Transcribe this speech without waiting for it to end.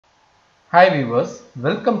Hi viewers,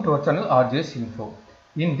 welcome to our channel RJ's Info.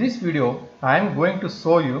 In this video, I am going to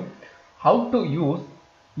show you how to use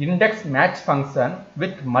index match function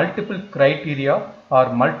with multiple criteria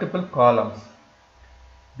or multiple columns.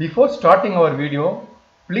 Before starting our video,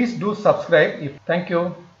 please do subscribe. Thank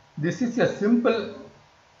you. This is a simple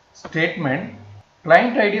statement.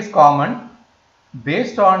 Client ID is common.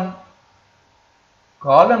 Based on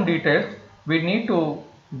column details, we need to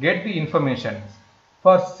get the information.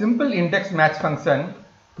 For simple index match function,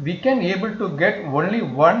 we can able to get only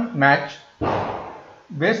one match.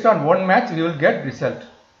 Based on one match, we will get result.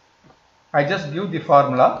 I just give the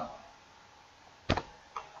formula.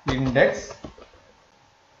 Index.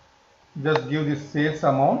 Just give the sales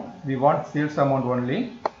amount. We want sales amount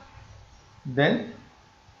only. Then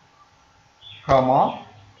comma.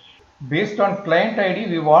 Based on client ID,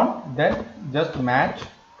 we want then just match.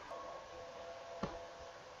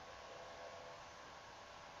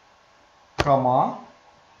 Comma,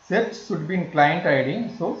 set should be in client ID,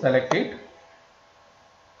 so select it,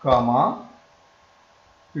 comma,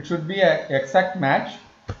 it should be an exact match,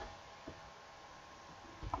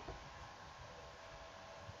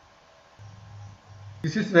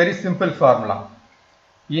 this is very simple formula.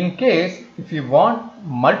 In case if you want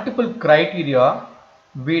multiple criteria,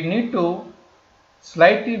 we need to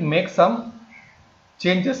slightly make some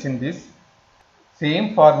changes in this.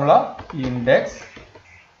 Same formula, index,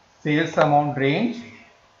 sales amount range,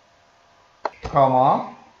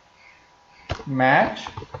 comma, match,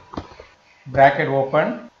 bracket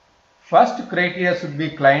open. First criteria should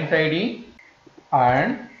be client ID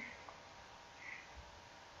and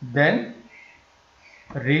then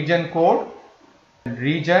region code,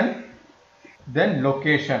 region, then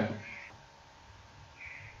location,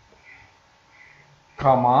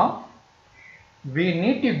 comma. We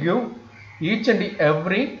need to give each and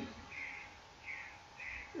every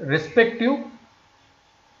respective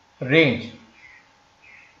range.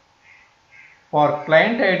 For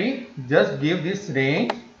client ID, just give this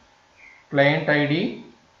range, client ID,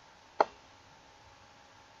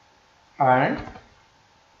 and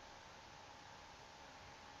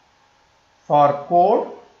for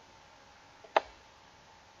code,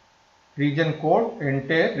 region code,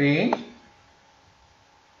 enter range,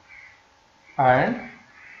 and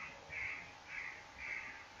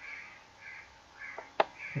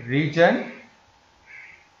region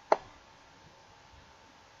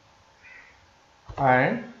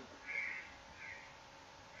and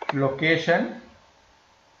location,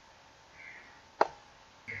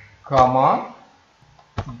 comma,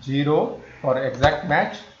 0 for exact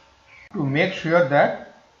match. To make sure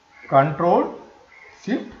that Control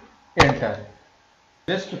Shift Enter.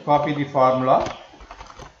 Just copy the formula.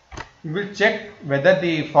 You will check whether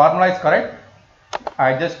the formula is correct.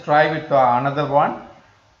 I just try with another one.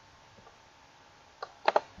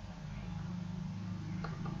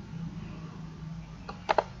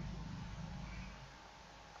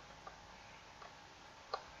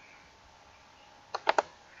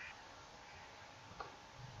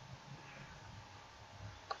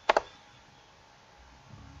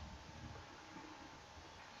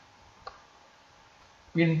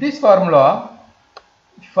 In this formula,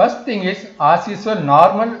 first thing is as usual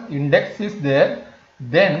normal index is there,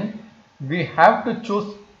 then we have to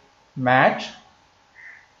choose match,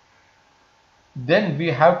 then we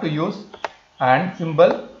have to use and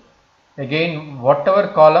symbol. Again, whatever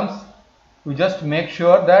columns, you just make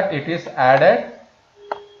sure that it is added,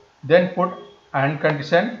 then put and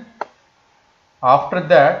condition. After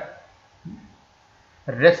that,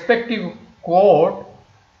 respective code,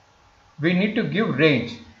 we need to give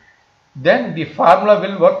range, then the formula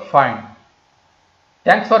will work fine.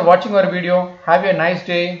 Thanks for watching our video. Have a nice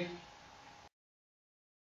day.